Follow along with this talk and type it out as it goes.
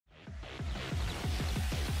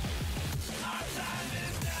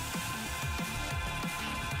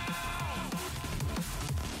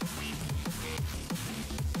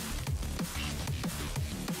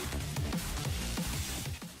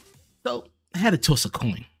had to toss a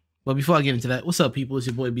coin. But before I get into that, what's up, people? It's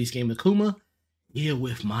your boy Beast Gamer Kuma, here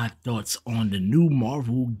with my thoughts on the new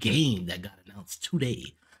Marvel game that got announced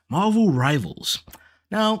today, Marvel Rivals.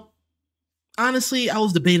 Now, honestly, I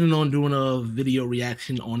was debating on doing a video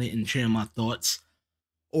reaction on it and sharing my thoughts,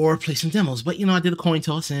 or play some demos, but I did a coin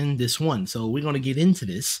toss and this won. So we're going to get into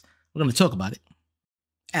this. We're going to talk about it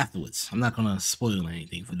afterwards. I'm not going to spoil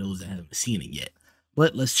anything for those that haven't seen it yet,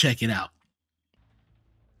 but let's check it out.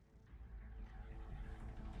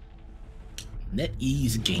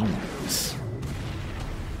 Netease Games.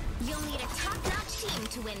 You'll need a top-notch team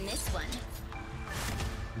to win this one.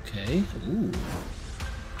 Okay. Ooh.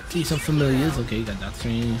 See some familiars. Okay, you got Doctor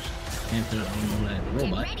Strange, Panther, I don't know that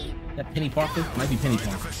robot. That Penny Parker? Might be Penny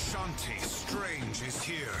Parker.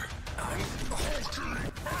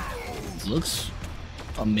 Looks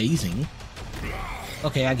amazing.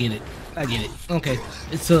 Okay, I get it. I get it. Okay,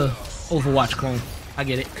 it's a Overwatch clone. I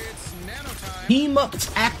get it. Team Up's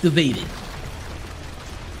activated.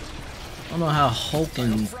 I don't know how Hulk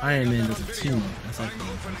and Iron Man does a team up. That's like the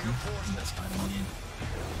person. That's Spider-Man.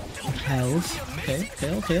 Hells.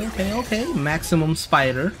 Okay. Maximum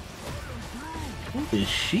Spider. Who is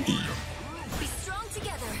she?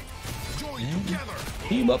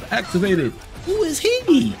 Team Up activated. Who is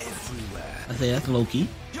he? I say that's Loki.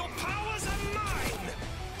 I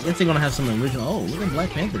guess they're gonna have some original. Oh, look at Black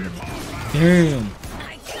Panther. Damn.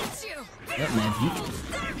 That magic.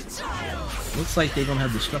 Looks like they're gonna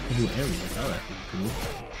have destructible areas. Oh, that's cool.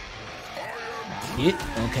 Hit.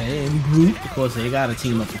 Okay, and Groot. Of course, they got a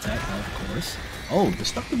team up attack. Of course. Oh,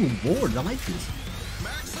 destructible boards. I like this.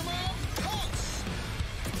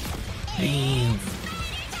 Damn.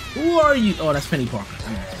 Who are you? Oh, that's Penny Parker.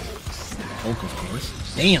 Hulk, of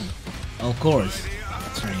course. Damn. Of course.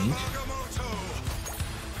 Strange.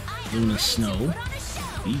 Luna Snow.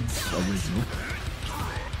 Beats original.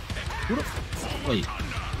 Who the? Wait.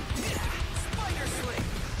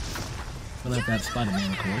 We'll have to have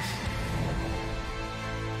Spider-Man, of course.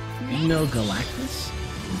 Female Galactus?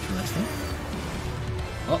 Interesting.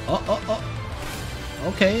 Oh.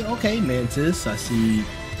 Okay. Mantis. I see. Is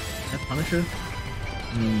that Punisher?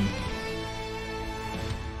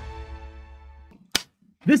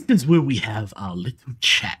 This is where we have our little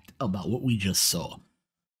chat about what we just saw.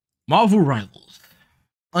 Marvel Rivals.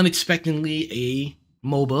 Unexpectedly a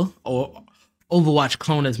MOBA, or Overwatch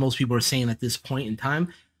clone, as most people are saying at this point in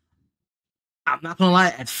time. I'm not gonna lie,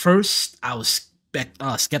 at first I was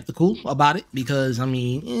skeptical about it because, I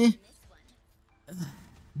mean,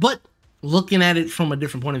 but looking at it from a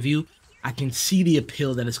different point of view, I can see the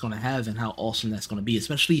appeal that it's going to have and how awesome that's going to be,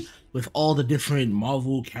 especially with all the different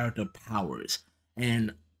Marvel character powers.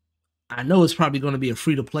 And I know it's probably going to be a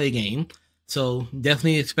free-to-play game, so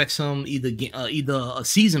definitely expect some either a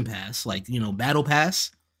season pass, like, battle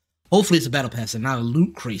pass. Hopefully it's a battle pass and not a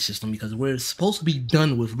loot crate system, because we're supposed to be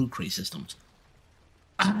done with loot crate systems.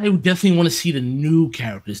 I definitely want to see the new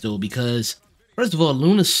characters, though, because, first of all,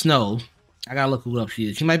 Luna Snow, I gotta look who up she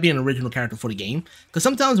is. She might be an original character for the game, because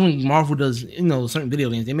sometimes when Marvel does, certain video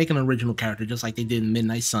games, they make an original character, just like they did in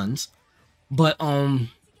Midnight Suns. But, and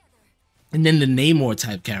then the Namor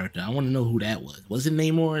type character, I want to know who that was. Was it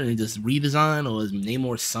Namor and it just redesigned, or is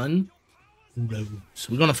Namor's son?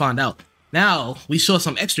 So we're gonna find out. Now, we saw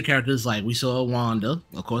some extra characters, like we saw Wanda,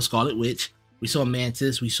 of course, Scarlet Witch. We saw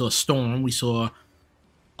Mantis, we saw Storm, we saw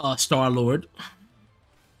Star-Lord.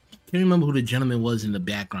 Can't remember who the gentleman was in the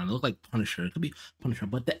background. It looked like Punisher. It could be Punisher,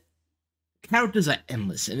 but the characters are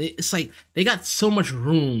endless, and it's like they got so much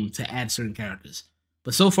room to add certain characters.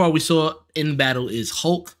 But so far, we saw in battle is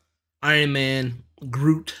Hulk, Iron Man,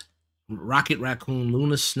 Groot, Rocket Raccoon,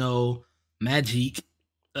 Luna Snow, Magic,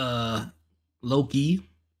 Loki,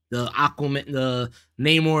 the Aquaman, the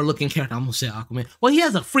Namor looking character. I'm gonna say Aquaman. Well, he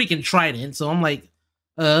has a freaking trident, so I'm like,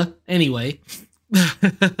 anyway.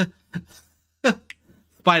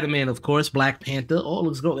 Spider-Man, of course, Black Panther, all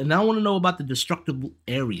looks good. And now I want to know about the destructible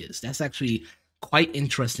areas. That's actually quite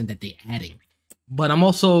interesting that they're adding. But I'm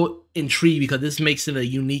also intrigued because this makes it a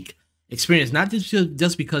unique experience, not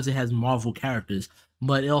just because it has Marvel characters,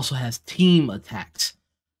 but it also has team attacks,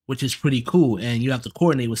 which is pretty cool, and you have to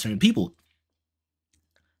coordinate with certain people.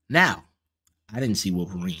 Now, I didn't see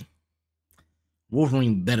Wolverine.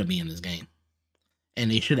 Wolverine better be in this game.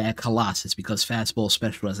 And they should add Colossus, because fastball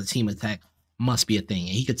special as a team attack must be a thing. And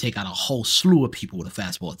he could take out a whole slew of people with a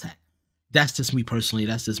fastball attack. That's just me personally.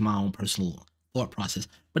 That's just my own personal thought process.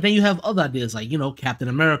 But then you have other ideas like, Captain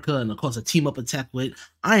America, and of course a team up attack with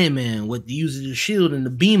Iron Man with the use of the shield and the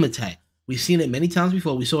beam attack. We've seen it many times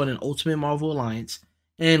before. We saw it in Ultimate Marvel Alliance,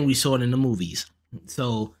 and we saw it in the movies.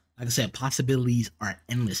 So, like I said, possibilities are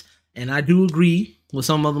endless. And I do agree with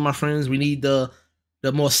some of my friends. We need the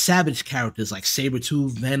more savage characters like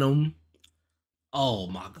Sabretooth, Venom. Oh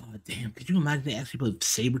my god, damn. Could you imagine they actually put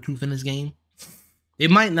Sabretooth in this game? It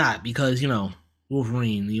might not because,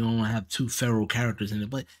 Wolverine, you don't want to have two feral characters in it,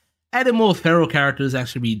 but adding more feral characters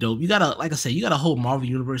actually be dope. You gotta, like I said, you got a whole Marvel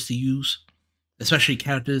universe to use, especially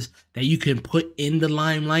characters that you can put in the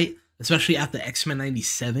limelight, especially after X-Men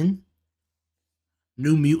 97,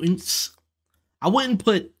 New Mutants. I wouldn't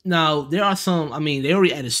put, now, there are some, I mean, they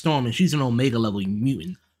already added Storm, and she's an Omega level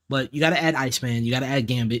mutant, but you gotta add Iceman, you gotta add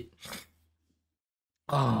Gambit.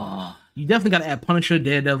 Oh, you definitely gotta add Punisher,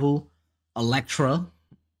 Daredevil, Elektra.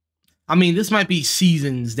 I mean, this might be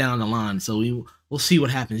seasons down the line, so we'll see what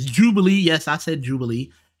happens. Jubilee, yes, I said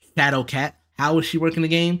Jubilee. Shadowcat, how is she working the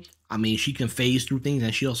game? I mean, she can phase through things,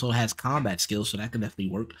 and she also has combat skills, so that could definitely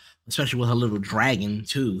work, especially with her little dragon,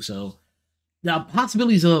 too. So, the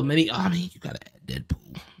possibilities of many. I mean, you gotta add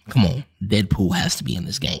Deadpool. Come on, Deadpool has to be in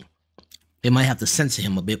this game. They might have to censor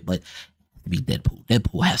him a bit, but to be Deadpool,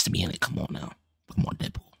 Deadpool has to be in it. Come on now, come on,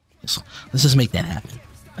 Deadpool. Let's just make that happen.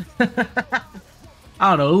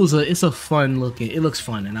 I don't know. It's a fun looking. It looks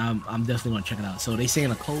fun, and I'm definitely gonna check it out. So they say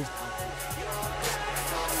in a closed